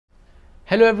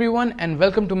Hello everyone and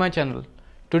welcome to my channel.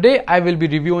 Today I will be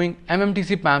reviewing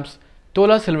MMTC-PAMP's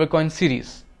Tola Silver Coin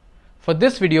series. For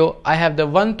this video I have the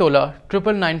ONE TOLA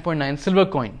 999.9 silver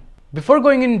coin. Before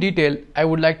going in detail, I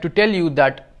would like to tell you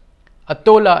that a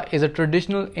tola is a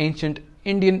traditional ancient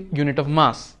Indian unit of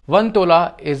mass. 1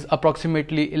 tola is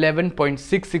approximately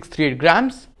 11.6638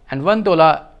 grams and 1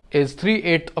 tola is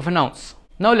 3/8 of an ounce.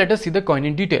 Now let us see the coin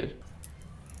in detail.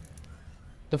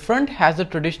 The front has the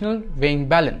traditional weighing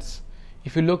balance.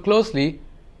 If you look closely,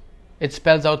 it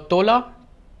spells out Tola,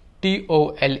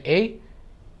 T-O-L-A,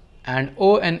 and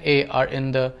O and A are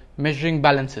in the measuring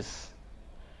balances.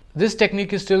 This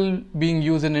technique is still being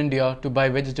used in India to buy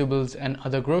vegetables and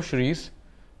other groceries,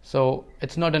 so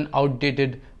it's not an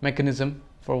outdated mechanism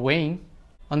for weighing.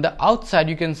 On the outside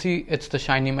you can see it's the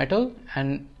shiny metal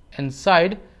and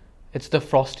inside it's the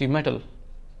frosty metal.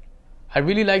 I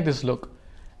really like this look,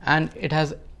 and it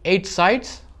has 8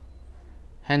 sides.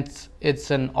 Hence it's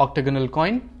an octagonal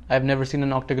coin. I've never seen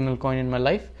an octagonal coin in my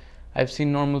life. I've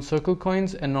seen normal circle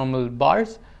coins and normal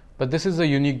bars, but this is a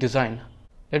unique design.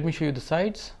 Let me show you the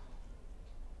sides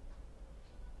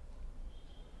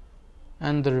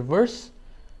and the reverse.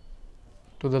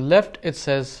 To the left it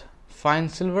says fine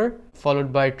silver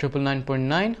followed by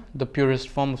 999.9, the purest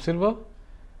form of silver.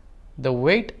 The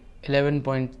weight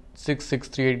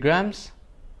 11.6638 grams,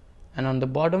 and on the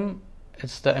bottom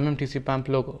it's the MMTC-PAMP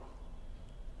logo.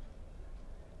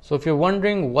 So if you're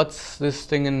wondering what's this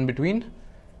thing in between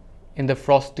in the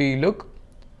frosty look,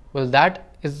 well,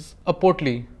 that is a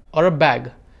potli or a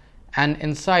bag, and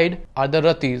inside are the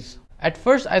ratis. At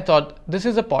first I thought this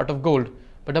is a pot of gold,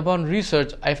 but upon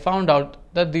research I found out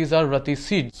that these are rati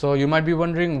seeds. So you might be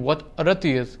wondering what a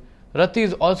rati is. Rati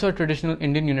is also a traditional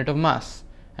Indian unit of mass,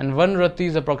 and one rati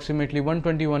is approximately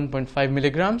 121.5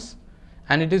 milligrams,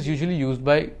 and it is usually used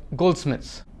by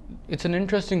goldsmiths. It's an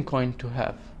interesting coin to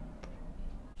have.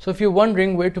 So if you're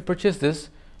wondering where to purchase this,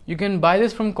 you can buy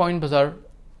this from Coinbazaar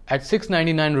at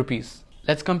 699 rupees.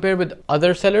 Let's compare with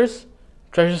other sellers.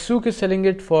 Treasure Souk is selling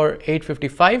it for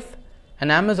 855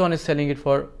 and Amazon is selling it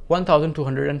for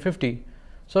 1250.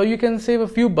 So you can save a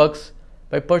few bucks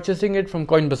by purchasing it from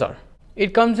Coinbazaar.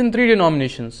 It comes in 3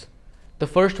 denominations. The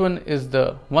first one is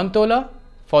the 1 tola,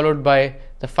 followed by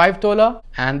the 5 tola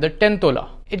and the 10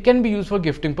 tola. It can be used for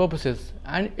gifting purposes,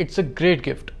 and it's a great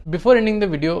gift. Before ending the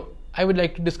video, I would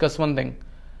like to discuss one thing.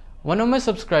 One of my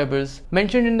subscribers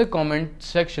mentioned in the comment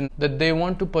section that they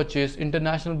want to purchase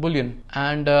international bullion,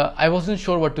 and I wasn't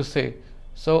sure what to say.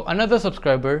 So another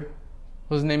subscriber,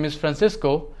 whose name is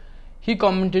Francisco, he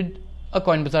commented a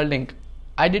Coinbazaar link.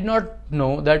 I did not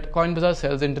know that Coinbazaar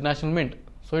sells international mint,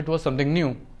 so it was something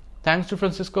new. Thanks to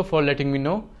Francisco for letting me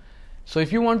know. So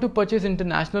if you want to purchase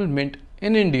international mint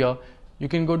in India, you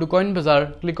can go to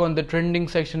Coinbazaar, click on the trending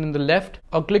section in the left,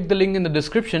 or click the link in the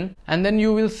description, and then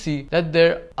you will see that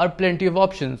there are plenty of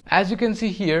options. As you can see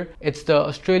here, it's the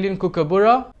Australian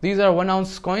Kookaburra. These are 1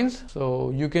 ounce coins, so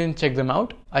you can check them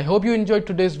out. I hope you enjoyed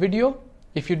today's video.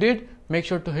 If you did, make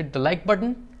sure to hit the like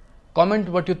button, comment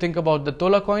what you think about the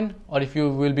Tola coin, or if you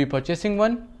will be purchasing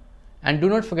one, and do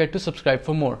not forget to subscribe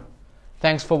for more.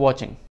 Thanks for watching.